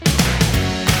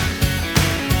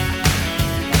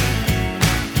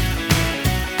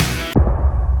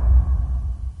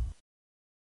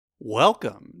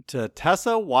Welcome to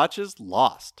Tessa Watches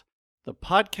Lost, the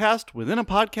podcast within a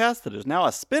podcast that is now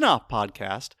a spin-off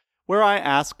podcast where I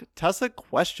ask Tessa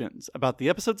questions about the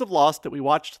episodes of Lost that we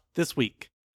watched this week.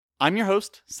 I'm your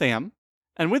host, Sam,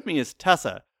 and with me is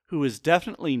Tessa, who is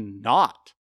definitely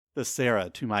not the Sarah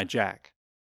to my Jack.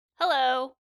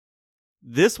 Hello.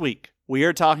 This week, we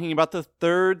are talking about the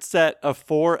third set of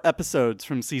 4 episodes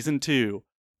from Season 2,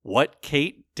 What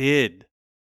Kate Did,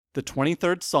 the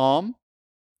 23rd Psalm,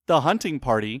 The Hunting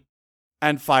Party,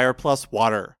 and Fire Plus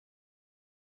Water.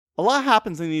 A lot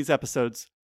happens in these episodes,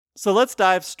 so let's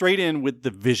dive straight in with the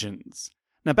visions.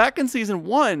 Now, back in Season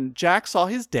 1, Jack saw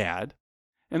his dad,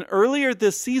 and earlier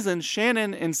this season,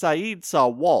 Shannon and Sayid saw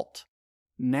Walt.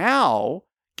 Now,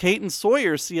 Kate and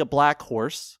Sawyer see a black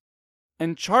horse,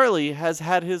 and Charlie has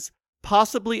had his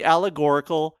possibly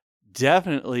allegorical,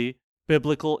 definitely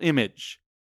biblical image.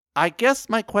 I guess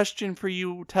my question for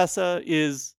you, Tessa,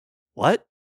 is what?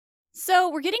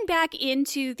 So we're getting back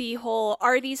into the whole,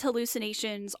 are these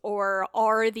hallucinations or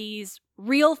are these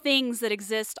real things that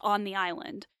exist on the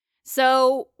island?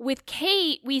 So with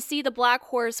Kate, we see the black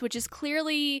horse, which is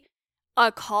clearly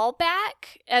a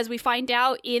callback, as we find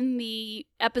out in the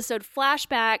episode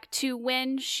flashback, to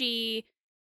when she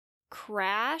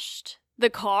crashed the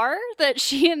car that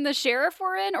she and the sheriff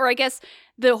were in. Or I guess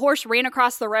the horse ran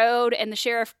across the road and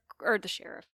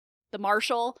the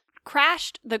marshal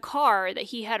crashed the car that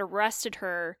he had arrested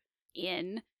her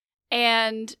in.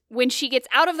 And when she gets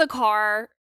out of the car,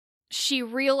 she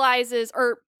realizes,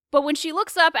 but when she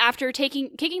looks up after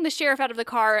kicking the sheriff out of the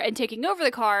car and taking over the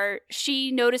car,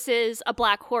 she notices a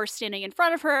black horse standing in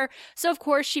front of her. So of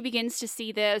course she begins to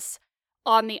see this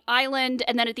on the island.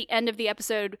 And then at the end of the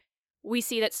episode, we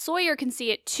see that Sawyer can see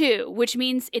it too, which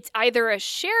means it's either a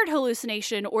shared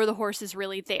hallucination or the horse is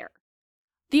really there.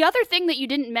 The other thing that you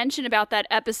didn't mention about that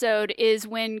episode is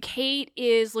when Kate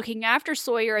is looking after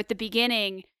Sawyer at the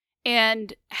beginning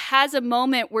and has a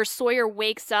moment where Sawyer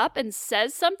wakes up and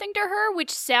says something to her,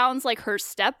 which sounds like her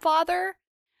stepfather.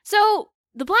 So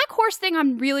the black horse thing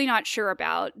I'm really not sure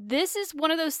about. This is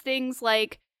one of those things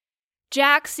like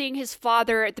Jack seeing his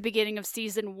father at the beginning of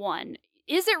season 1.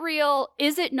 Is it real?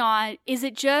 Is it not? Is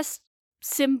it just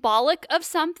symbolic of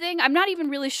something? I'm not even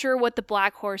really sure what the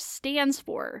black horse stands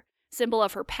for. Symbol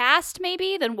of her past,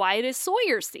 maybe? Then why does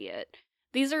Sawyer see it?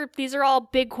 These are all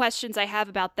big questions I have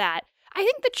about that. I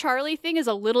think the Charlie thing is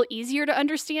a little easier to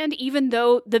understand, even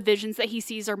though the visions that he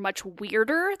sees are much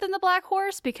weirder than the black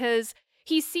horse, because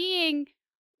he's seeing,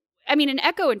 and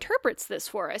Echo interprets this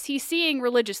for us. He's seeing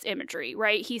religious imagery,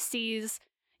 right? He sees,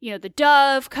 the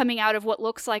dove coming out of what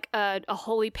looks like a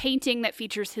holy painting that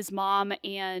features his mom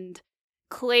and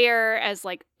Claire as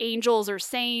like angels or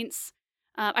saints.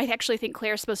 I actually think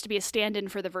Claire's supposed to be a stand-in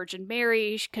for the Virgin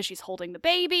Mary because she's holding the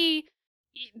baby.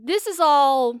 This is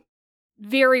all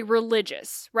very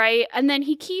religious, right? And then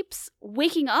he keeps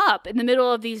waking up in the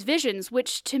middle of these visions,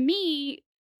 which to me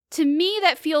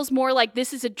that feels more like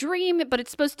this is a dream, but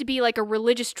it's supposed to be like a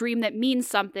religious dream that means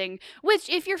something, which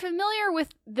if you're familiar with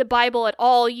the Bible at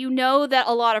all, you know that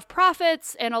a lot of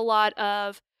prophets and a lot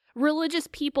of religious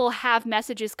people have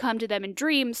messages come to them in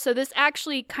dreams, so this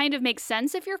actually kind of makes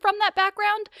sense if you're from that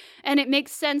background, and it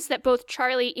makes sense that both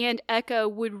Charlie and Echo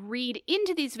would read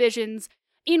into these visions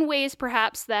in ways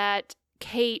perhaps that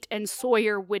Kate and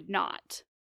Sawyer would not.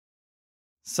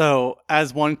 So,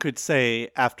 as one could say,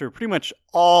 after pretty much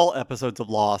all episodes of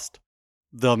Lost,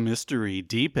 the mystery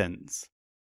deepens.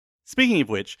 Speaking of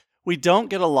which, we don't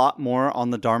get a lot more on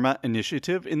the Dharma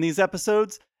Initiative in these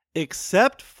episodes,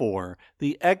 except for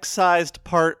the excised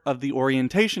part of the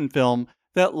orientation film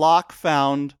that Locke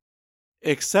found.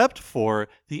 Except for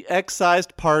the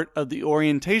excised part of the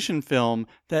orientation film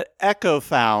that Echo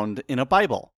found in a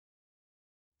Bible.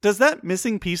 Does that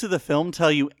missing piece of the film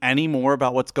tell you any more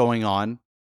about what's going on?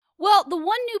 Well, the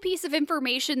one new piece of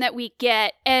information that we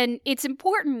get, and it's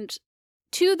important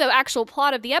to the actual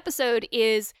plot of the episode,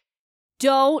 is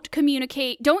don't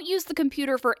use the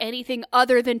computer for anything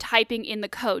other than typing in the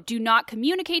code. Do not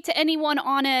communicate to anyone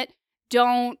on it.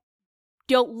 Don't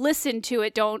listen to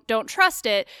it. Don't trust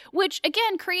it, which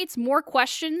again creates more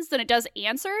questions than it does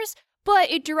answers, but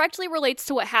it directly relates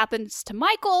to what happens to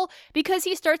Michael because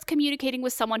he starts communicating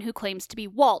with someone who claims to be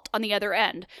Walt on the other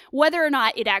end. Whether or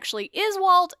not it actually is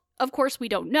Walt, of course we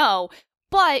don't know.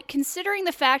 But considering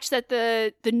the fact that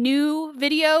the new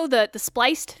video, the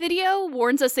spliced video,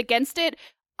 warns us against it,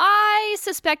 I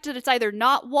suspect that it's either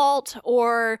not Walt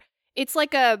or it's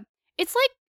like in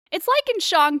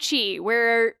Shang-Chi,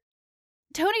 where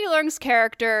Tony Leung's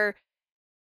character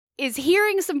is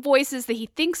hearing some voices that he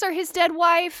thinks are his dead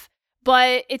wife,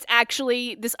 but it's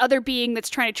actually this other being that's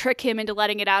trying to trick him into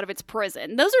letting it out of its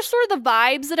prison. Those are sort of the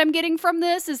vibes that I'm getting from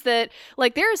this, is that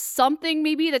like there is something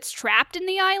maybe that's trapped in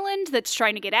the island that's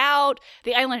trying to get out.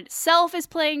 The island itself is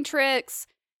playing tricks.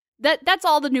 That's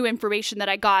all the new information that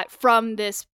I got from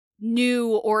this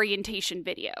new orientation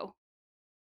video.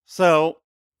 So,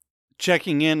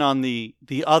 checking in on the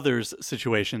others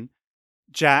situation,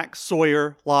 Jack,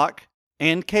 Sawyer, Locke,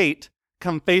 and Kate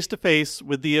come face to face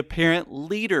with the apparent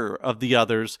leader of the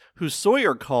others, who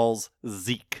Sawyer calls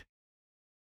Zeke.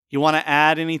 You want to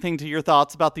add anything to your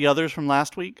thoughts about the others from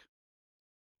last week?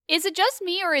 Is it just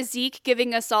me, or is Zeke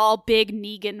giving us all big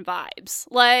Negan vibes?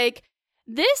 Like,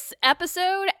 this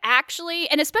episode actually,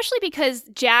 and especially because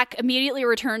Jack immediately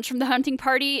returns from the hunting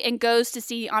party and goes to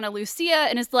see Ana Lucia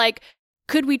and is like,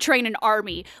 could we train an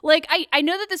army? Like, I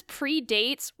know that this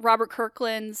predates Robert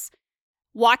Kirkland's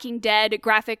Walking Dead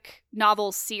graphic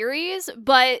novel series,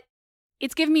 but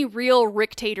it's giving me real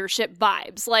Rictatorship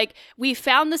vibes. Like, we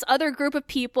found this other group of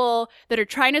people that are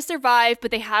trying to survive,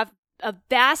 but they have a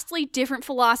vastly different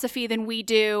philosophy than we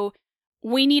do.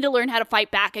 We need to learn how to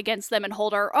fight back against them and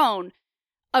hold our own.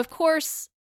 Of course,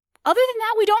 other than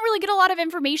that, we don't really get a lot of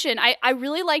information. I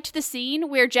really liked the scene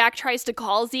where Jack tries to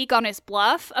call Zeke on his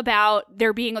bluff about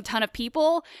there being a ton of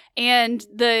people, and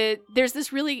there's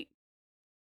this really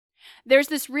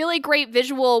great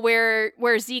visual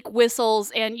where Zeke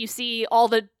whistles and you see all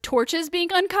the torches being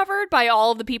uncovered by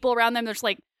all of the people around them. There's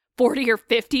like 40 or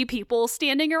 50 people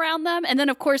standing around them. And then,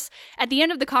 of course, at the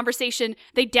end of the conversation,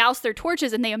 they douse their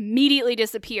torches and they immediately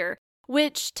disappear,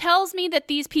 which tells me that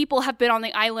these people have been on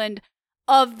the island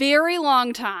a very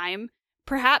long time.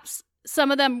 Perhaps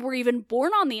some of them were even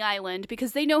born on the island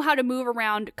because they know how to move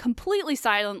around completely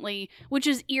silently, which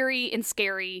is eerie and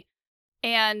scary.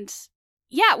 And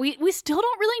yeah, we still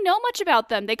don't really know much about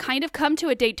them. They kind of come to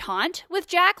a détente with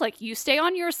Jack, like, you stay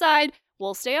on your side,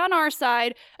 we'll stay on our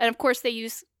side. And of course they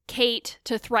use Kate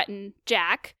to threaten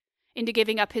Jack into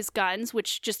giving up his guns,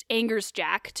 which just angers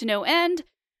Jack to no end.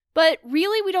 But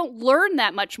really, we don't learn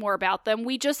that much more about them.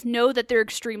 We just know that they're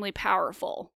extremely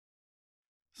powerful.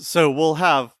 So we'll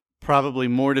have probably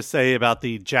more to say about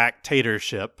the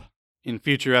Jack-tatorship in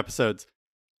future episodes.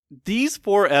 These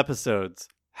 4 episodes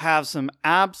have some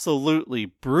absolutely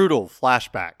brutal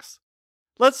flashbacks.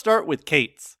 Let's start with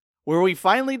Kate's, where we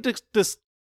finally discover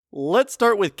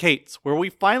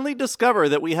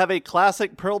that we have a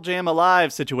classic Pearl Jam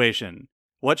Alive situation.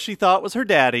 What she thought was her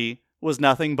daddy was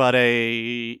nothing but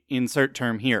a insert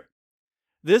term here.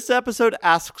 This episode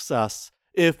asks us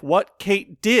if what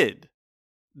Kate did.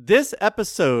 This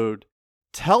episode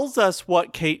tells us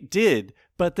what Kate did,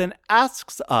 but then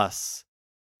asks us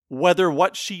whether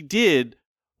what she did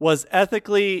was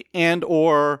ethically and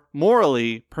or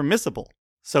morally permissible.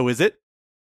 So is it?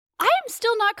 I am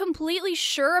still not completely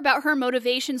sure about her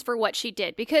motivations for what she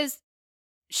did, because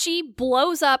she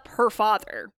blows up her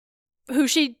father, who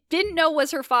she didn't know was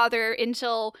her father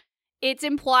until it's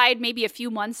implied maybe a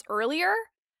few months earlier.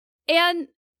 And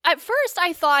at first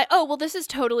I thought, oh, well, this is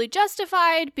totally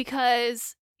justified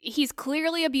because he's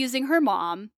clearly abusing her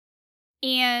mom.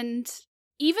 And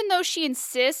even though she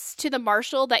insists to the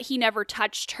marshal that he never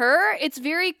touched her, it's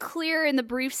very clear in the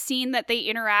brief scene that they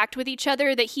interact with each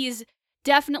other that he's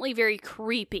definitely very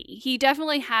creepy. He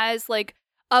definitely has like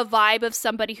a vibe of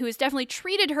somebody who has definitely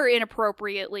treated her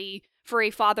inappropriately for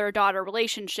a father-daughter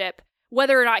relationship,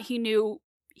 whether or not he knew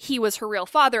he was her real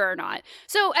father or not.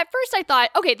 So at first I thought,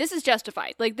 okay, this is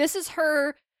justified. Like, this is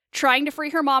her trying to free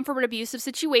her mom from an abusive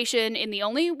situation in the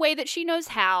only way that she knows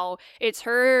how. It's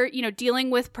her,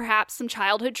 dealing with perhaps some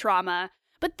childhood trauma.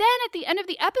 But then at the end of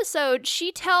the episode,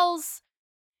 she says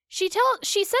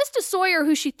to Sawyer,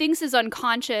 who she thinks is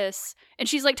unconscious, and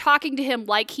she's like talking to him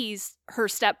like he's her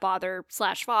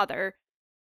stepfather/father,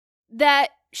 that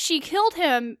she killed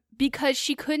him because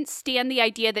she couldn't stand the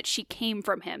idea that she came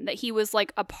from him, that he was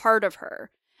like a part of her.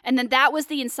 And then that was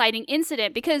the inciting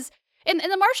incident, because, and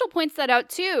the marshal points that out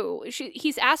too.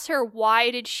 He's asked her, why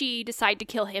did she decide to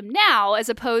kill him now, as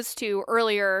opposed to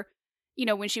earlier,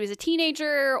 when she was a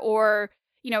teenager or,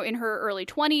 in her early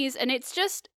 20s. And it's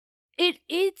just,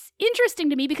 it's interesting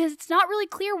to me because it's not really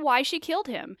clear why she killed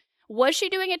him. Was she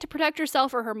doing it to protect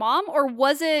herself or her mom, or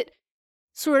was it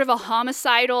sort of a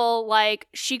homicidal, like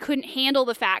she couldn't handle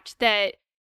the fact that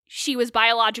she was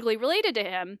biologically related to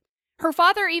him? Her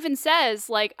father even says,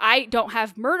 like, I don't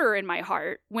have murder in my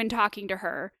heart when talking to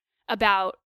her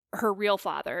about her real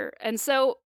father. And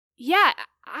so, yeah,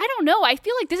 I don't know. I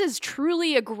feel like this is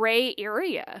truly a gray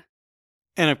area.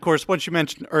 And of course, what you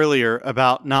mentioned earlier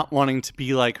about not wanting to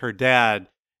be like her dad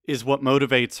is what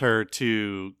motivates her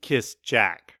to kiss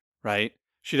Jack, right?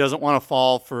 She doesn't want to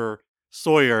fall for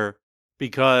Sawyer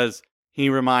because he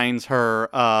reminds her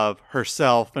of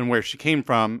herself and where she came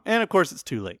from, and of course it's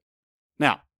too late.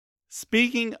 Now,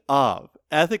 speaking of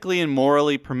ethically and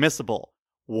morally permissible,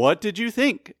 what did you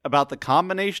think about the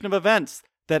combination of events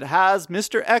that has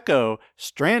Mr. Eko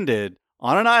stranded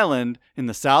on an island in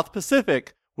the South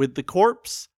Pacific with the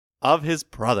corpse of his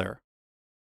brother?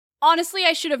 Honestly,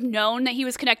 I should have known that he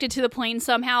was connected to the plane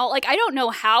somehow. Like, I don't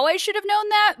know how I should have known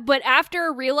that, but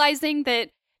after realizing that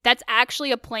that's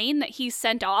actually a plane that he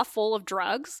sent off full of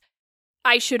drugs,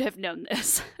 I should have known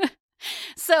this.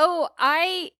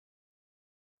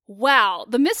 Wow,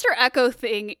 the Mr. Eko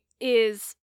thing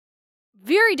is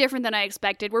very different than I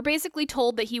expected. We're basically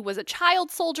told that he was a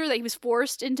child soldier, that he was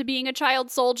forced into being a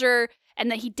child soldier, and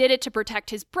that he did it to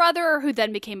protect his brother, who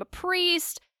then became a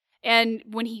priest. And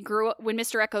when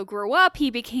Mr. Eko grew up, he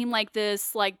became like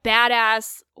this like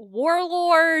badass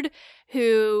warlord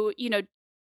who,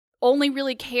 only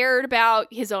really cared about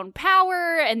his own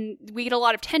power, and we get a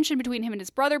lot of tension between him and his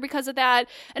brother because of that.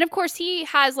 And of course, he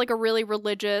has like a really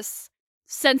religious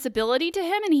sensibility to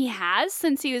him, and he has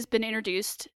since he has been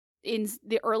introduced in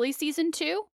the early season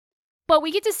 2. But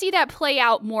we get to see that play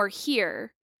out more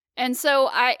here. And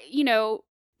so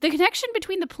the connection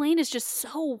between the plane is just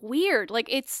so weird. Like,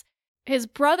 it's his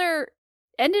brother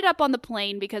ended up on the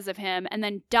plane because of him and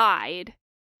then died.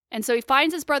 And so he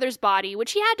finds his brother's body,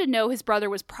 which he had to know his brother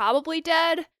was probably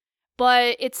dead,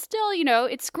 but it's still,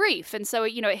 it's grief. And so,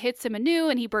 it hits him anew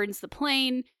and he burns the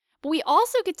plane. But we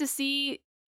also get to see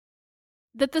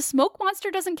that the smoke monster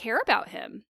doesn't care about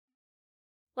him.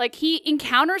 Like, he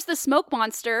encounters the smoke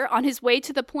monster on his way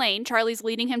to the plane. Charlie's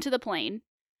leading him to the plane.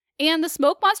 And the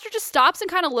smoke monster just stops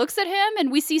and kind of looks at him, and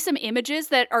we see some images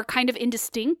that are kind of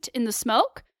indistinct in the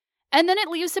smoke. And then it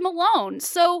leaves him alone.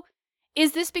 So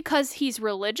is this because he's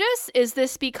religious? Is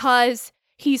this because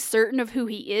he's certain of who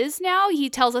he is now? He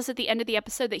tells us at the end of the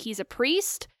episode that he's a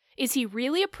priest. Is he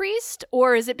really a priest?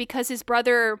 Or is it because his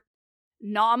brother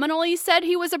nominally said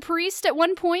he was a priest at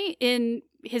one point in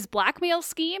his blackmail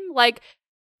scheme? Like,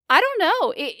 I don't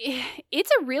know.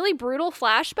 It's a really brutal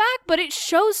flashback, but it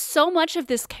shows so much of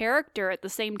this character at the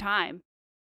same time.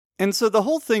 And so the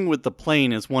whole thing with the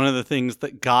plane is one of the things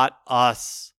that got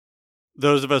us,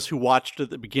 those of us who watched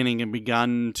at the beginning and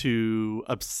begun to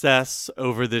obsess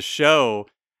over this show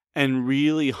and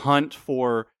really hunt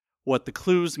for what the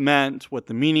clues meant, what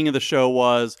the meaning of the show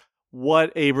was,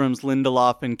 what Abrams,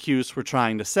 Lindelof, and Cuse were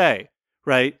trying to say,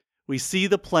 right? We see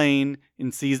the plane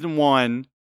in season 1,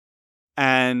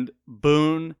 and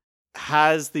Boone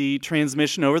has the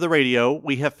transmission over the radio.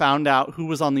 We have found out who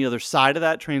was on the other side of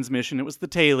that transmission. It was the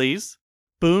Tailies.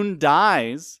 Boone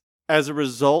dies as a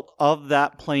result of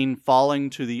that plane falling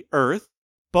to the earth.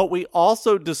 But we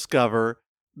also discover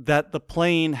that the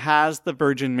plane has the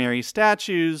Virgin Mary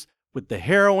statues with the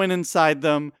heroine inside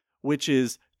them, which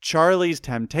is Charlie's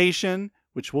temptation,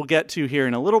 which we'll get to here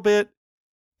in a little bit.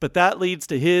 But that leads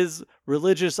to his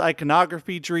religious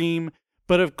iconography dream.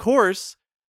 But of course,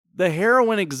 the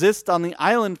heroine exists on the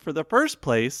island in the first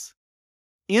place,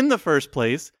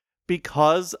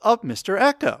 because of Mr.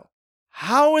 Eko.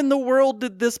 How in the world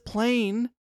did this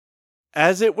plane,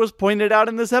 as it was pointed out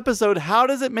in this episode, how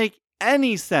does it make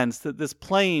any sense that this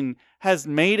plane has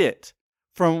made it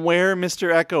from where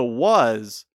Mr. Eko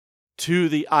was to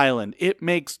the island? It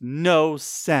makes no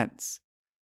sense.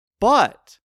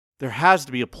 But there has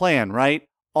to be a plan, right?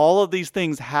 All of these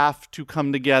things have to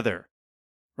come together.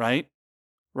 Right?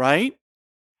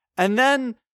 And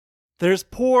then there's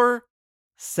poor,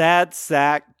 sad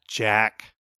sack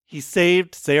Jack. He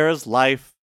saved Sarah's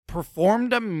life,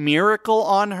 performed a miracle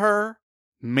on her,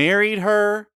 married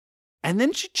her, and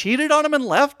then she cheated on him and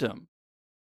left him.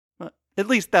 At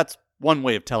least that's one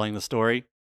way of telling the story.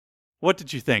 What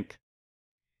did you think?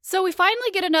 So we finally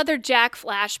get another Jack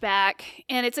flashback,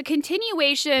 and it's a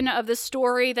continuation of the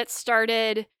story that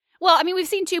started... Well, I mean, we've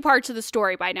seen 2 parts of the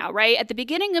story by now, right? At the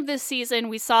beginning of this season,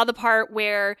 we saw the part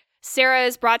where Sarah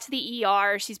is brought to the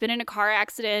ER. She's been in a car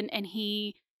accident, and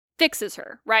he fixes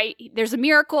her, right? There's a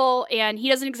miracle, and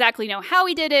he doesn't exactly know how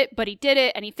he did it, but he did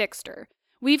it, and he fixed her.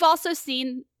 We've also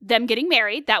seen them getting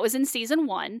married. That was in season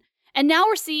 1. And now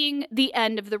we're seeing the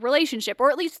end of the relationship, or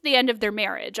at least the end of their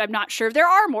marriage. I'm not sure if there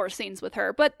are more scenes with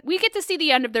her, but we get to see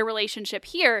the end of their relationship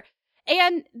here.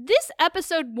 And this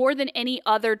episode, more than any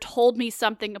other, told me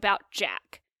something about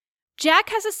Jack. Jack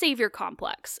has a savior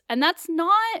complex, and that's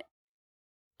not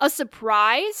a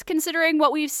surprise considering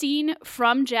what we've seen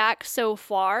from Jack so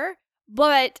far,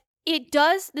 but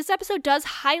this episode does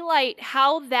highlight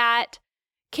how that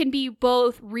can be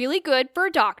both really good for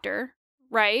a doctor,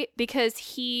 right? Because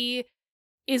he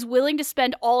is willing to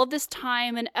spend all of this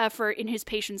time and effort in his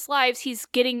patients' lives. He's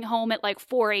getting home at like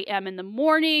 4 a.m. in the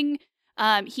morning.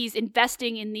 He's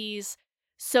investing in these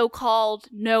so-called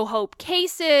no-hope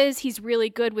cases. He's really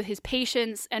good with his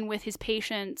patients and with his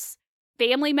patients'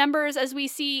 family members, as we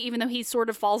see, even though he sort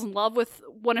of falls in love with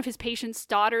one of his patients'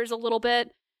 daughters a little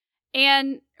bit.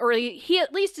 Or he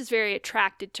at least is very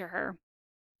attracted to her.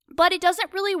 But it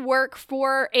doesn't really work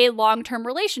for a long-term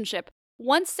relationship.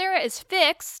 Once Sarah is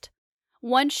fixed,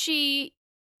 once she,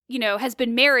 has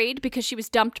been married because she was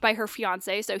dumped by her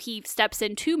fiancé, so he steps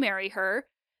in to marry her,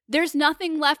 there's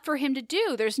nothing left for him to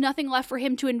do. There's nothing left for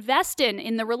him to invest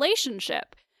in the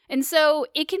relationship. And so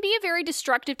it can be a very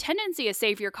destructive tendency, a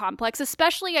savior complex,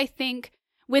 especially, I think,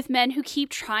 with men who keep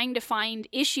trying to find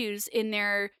issues in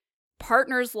their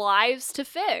partners' lives to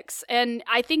fix. And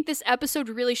I think this episode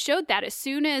really showed that. As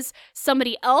soon as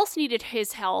somebody else needed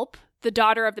his help, the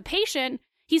daughter of the patient,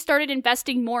 he started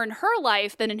investing more in her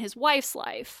life than in his wife's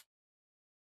life.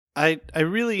 I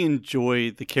really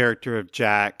enjoy the character of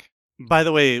Jack. By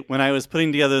the way, when I was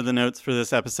putting together the notes for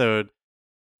this episode,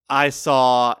 I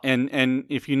saw, and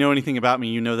if you know anything about me,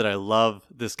 you know that I love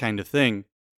this kind of thing.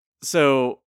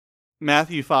 So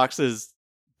Matthew Fox's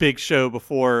big show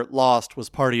before Lost was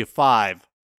Party of Five,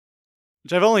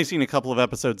 which I've only seen a couple of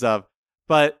episodes of.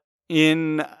 But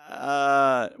in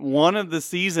one of the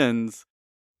seasons,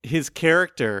 his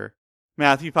character,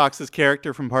 Matthew Fox's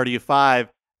character from Party of Five,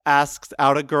 asks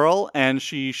out a girl and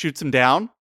she shoots him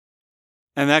down.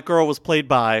 And that girl was played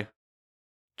by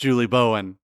Julie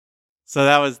Bowen. So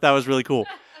that was really cool.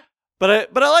 But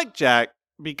I like Jack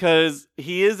because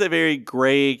he is a very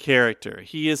gray character.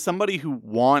 He is somebody who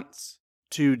wants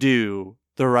to do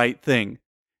the right thing.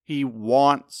 He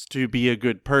wants to be a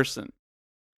good person.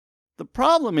 The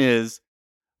problem is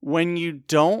when you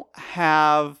don't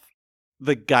have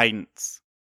the guidance,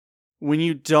 when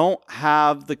you don't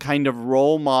have the kind of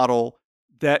role model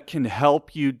that can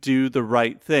help you do the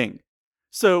right thing.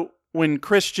 So when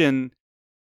Christian,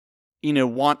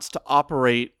 wants to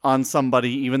operate on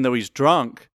somebody even though he's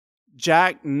drunk,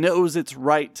 Jack knows it's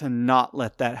right to not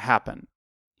let that happen.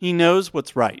 He knows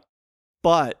what's right.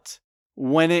 But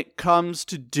when it comes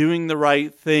to doing the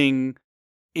right thing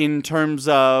in terms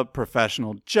of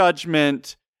professional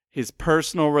judgment, his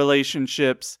personal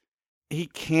relationships, he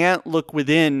can't look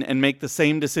within and make the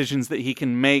same decisions that he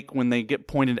can make when they get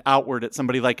pointed outward at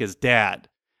somebody like his dad.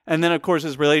 And then, of course,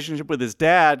 his relationship with his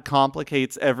dad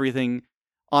complicates everything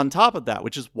on top of that,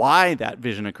 which is why that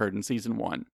vision occurred in season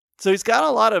 1. So he's got a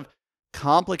lot of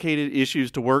complicated issues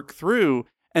to work through,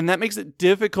 and that makes it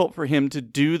difficult for him to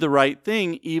do the right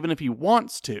thing, even if he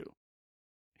wants to.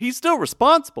 He's still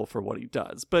responsible for what he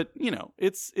does, but,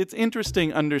 it's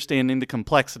interesting understanding the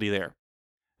complexity there.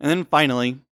 And then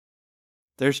finally,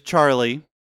 there's Charlie,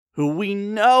 who we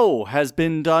know has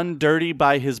been done dirty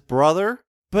by his brother,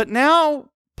 but now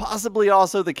possibly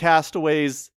also the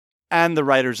castaways and the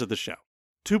writers of the show.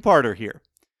 Two-parter here.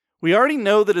 We already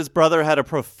know that his brother had a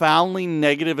profoundly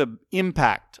negative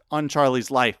impact on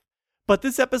Charlie's life, but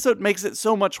this episode makes it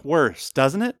so much worse,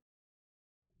 doesn't it?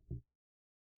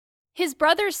 His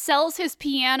brother sells his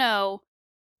piano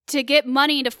to get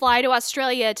money to fly to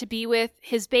Australia to be with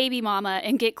his baby mama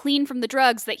and get clean from the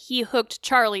drugs that he hooked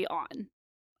Charlie on.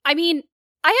 I mean,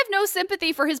 I have no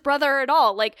sympathy for his brother at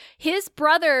all. Like, his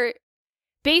brother,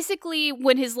 basically,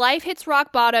 when his life hits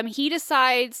rock bottom, he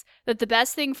decides that the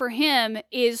best thing for him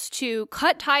is to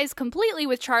cut ties completely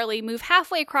with Charlie, move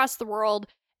halfway across the world,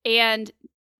 and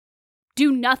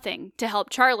do nothing to help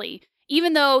Charlie,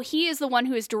 even though he is the one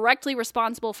who is directly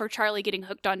responsible for Charlie getting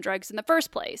hooked on drugs in the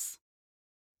first place.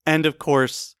 And of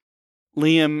course,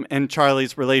 Liam and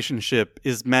Charlie's relationship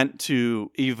is meant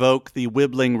to evoke the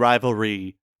Wibbling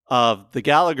rivalry of the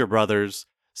Gallagher brothers.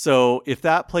 So if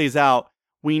that plays out,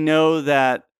 we know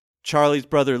that Charlie's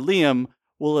brother Liam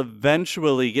will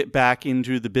eventually get back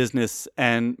into the business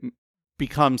and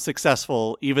become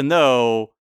successful, even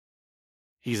though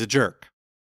he's a jerk.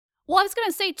 Well, I was going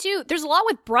to say, too, there's a lot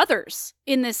with brothers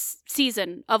in this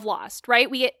season of Lost,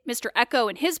 right? We get Mr. Echo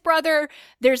and his brother.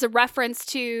 There's a reference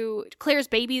to Claire's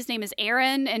baby's name is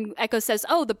Aaron, and Echo says,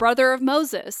 oh, the brother of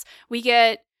Moses. We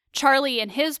get Charlie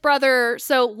and his brother.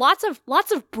 So lots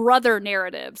of brother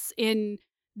narratives in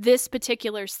this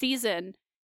particular season.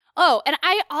 Oh, and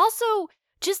I also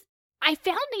I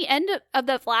found the end of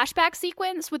the flashback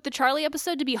sequence with the Charlie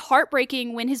episode to be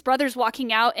heartbreaking when his brother's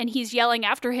walking out and he's yelling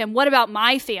after him, what about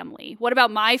my family? What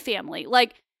about my family?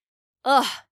 Like,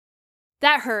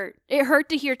 that hurt. It hurt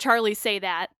to hear Charlie say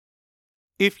that.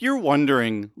 If you're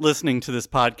wondering, listening to this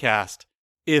podcast,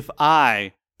 if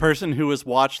I, person who has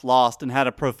watched Lost and had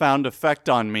a profound effect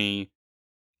on me,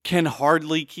 can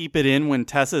hardly keep it in when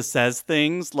Tessa says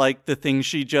things like the things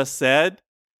she just said.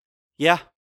 Yeah.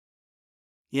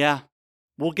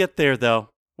 We'll get there, though.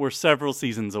 We're several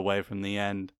seasons away from the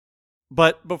end.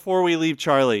 But before we leave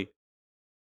Charlie,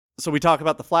 so we talk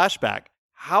about the flashback.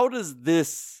 How does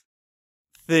this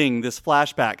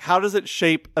flashback, how does it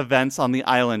shape events on the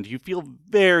island? You feel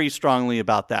very strongly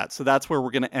about that. So that's where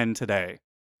we're going to end today.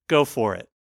 Go for it.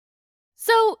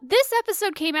 So this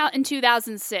episode came out in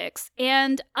 2006,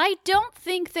 and I don't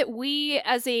think that we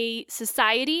as a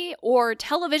society or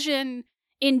television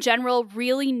in general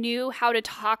really knew how to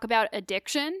talk about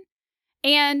addiction.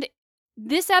 And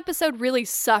this episode really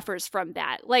suffers from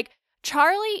that. Like,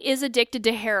 Charlie is addicted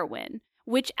to heroin,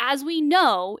 which, as we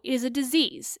know, is a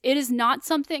disease. It is not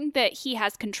something that he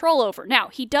has control over. Now,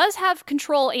 he does have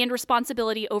control and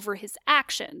responsibility over his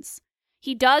actions.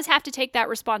 He does have to take that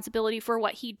responsibility for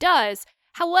what he does.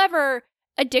 However,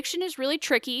 addiction is really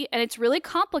tricky and it's really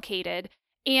complicated.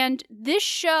 And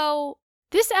this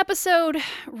episode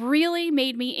really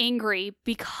made me angry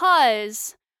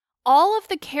because all of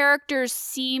the characters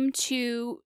seem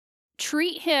to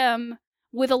treat him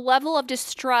with a level of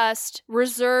distrust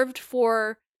reserved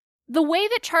for the way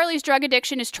that Charlie's drug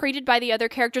addiction is treated by the other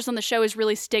characters on the show is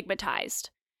really stigmatized.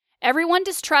 Everyone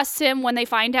distrusts him when they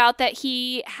find out that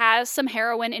he has some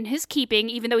heroin in his keeping,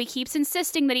 even though he keeps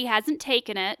insisting that he hasn't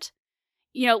taken it.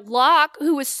 You know, Locke,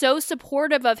 who was so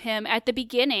supportive of him at the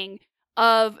beginning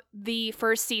of the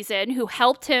first season, who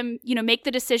helped him, make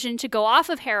the decision to go off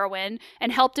of heroin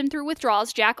and helped him through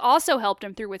withdrawals. Jack also helped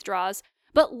him through withdrawals.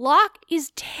 But Locke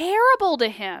is terrible to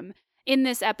him in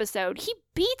this episode. He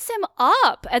beats him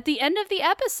up at the end of the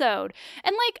episode.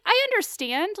 And, I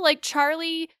understand,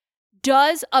 Charlie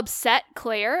does upset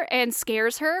Claire and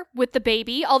scares her with the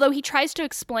baby, although he tries to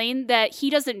explain that he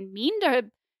doesn't mean to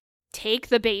take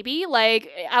the baby.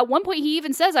 At one point he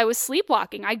even says, I was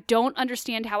sleepwalking. I don't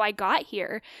understand how I got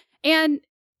here. And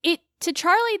to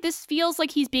Charlie, this feels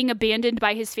like he's being abandoned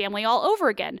by his family all over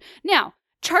again. Now,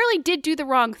 Charlie did do the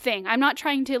wrong thing. I'm not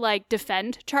trying to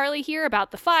defend Charlie here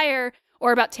about the fire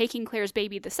or about taking Claire's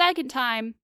baby the second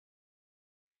time.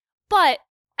 But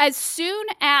as soon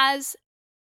as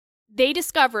they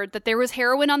discovered that there was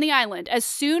heroin on the island, as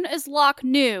soon as Locke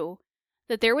knew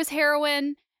that there was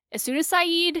heroin, as soon as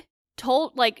Sayid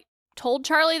told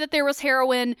Charlie that there was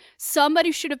heroin,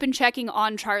 somebody should have been checking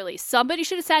on Charlie. Somebody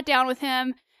should have sat down with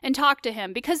him and talked to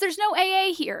him, because there's no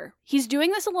AA here. He's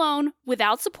doing this alone,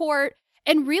 without support.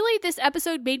 And really, this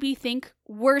episode made me think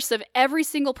worse of every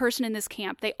single person in this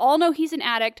camp. They all know he's an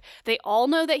addict. They all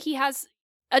know that he has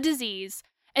a disease.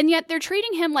 And yet they're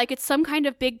treating him like it's some kind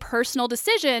of big personal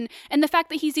decision. And the fact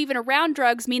that he's even around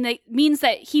drugs means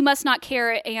that he must not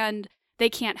care and they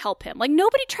can't help him.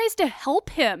 Nobody tries to help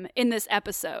him in this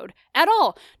episode at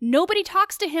all. Nobody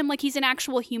talks to him like he's an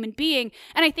actual human being.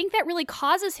 And I think that really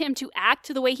causes him to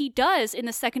act the way he does in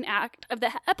the second act of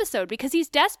the episode, because he's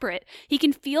desperate. He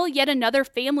can feel yet another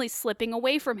family slipping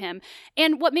away from him.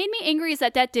 And what made me angry is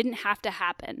that didn't have to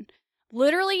happen.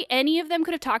 Literally, any of them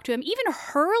could have talked to him. Even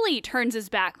Hurley turns his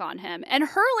back on him. And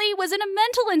Hurley was in a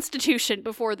mental institution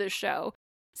before this show.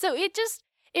 So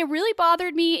it really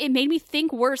bothered me. It made me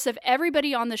think worse of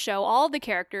everybody on the show, all the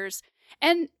characters.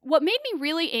 And what made me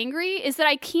really angry is that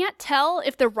I can't tell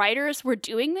if the writers were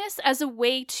doing this as a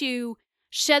way to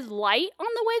shed light on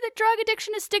the way that drug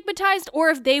addiction is stigmatized, or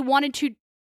if they wanted to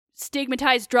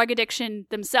stigmatize drug addiction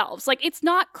themselves. It's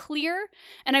not clear,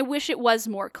 and I wish it was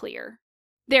more clear.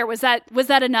 There, was that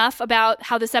enough about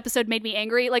how this episode made me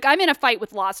angry? I'm in a fight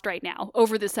with Lost right now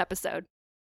over this episode.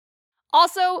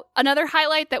 Also, another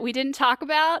highlight that we didn't talk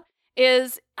about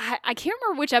is, I can't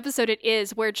remember which episode it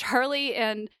is, where Charlie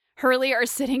and Hurley are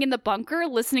sitting in the bunker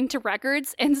listening to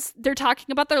records, and they're talking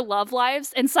about their love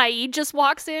lives, and Sayid just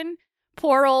walks in.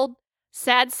 Poor old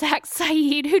sad sack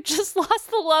Sayid, who just lost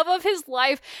the love of his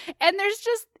life. And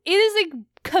it is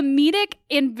a comedic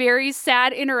and very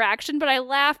sad interaction, but I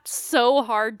laughed so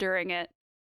hard during it.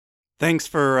 Thanks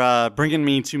for bringing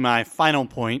me to my final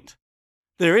point.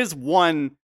 There is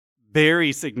one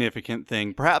very significant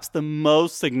thing, perhaps the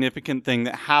most significant thing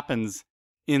that happens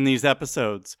in these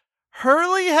episodes.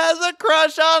 Hurley has a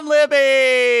crush on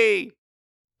Libby!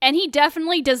 And he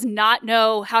definitely does not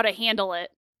know how to handle it.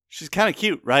 She's kind of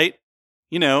cute, right?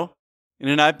 In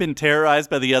an I've been terrorized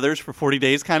by the others for 40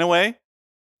 days kind of way.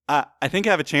 I think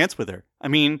I have a chance with her. I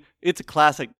mean, it's a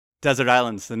classic desert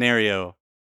island scenario.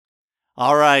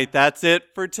 All right, that's it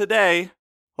for today.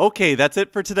 Okay, that's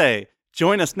it for today.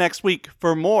 Join us next week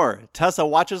for more Tessa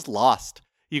Watches Lost.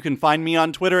 You can find me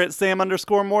on Twitter at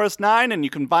Sam_Morris9, and you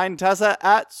can find Tessa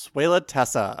at Suela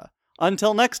Tessa.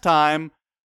 Until next time,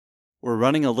 we're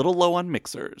running a little low on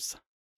mixers.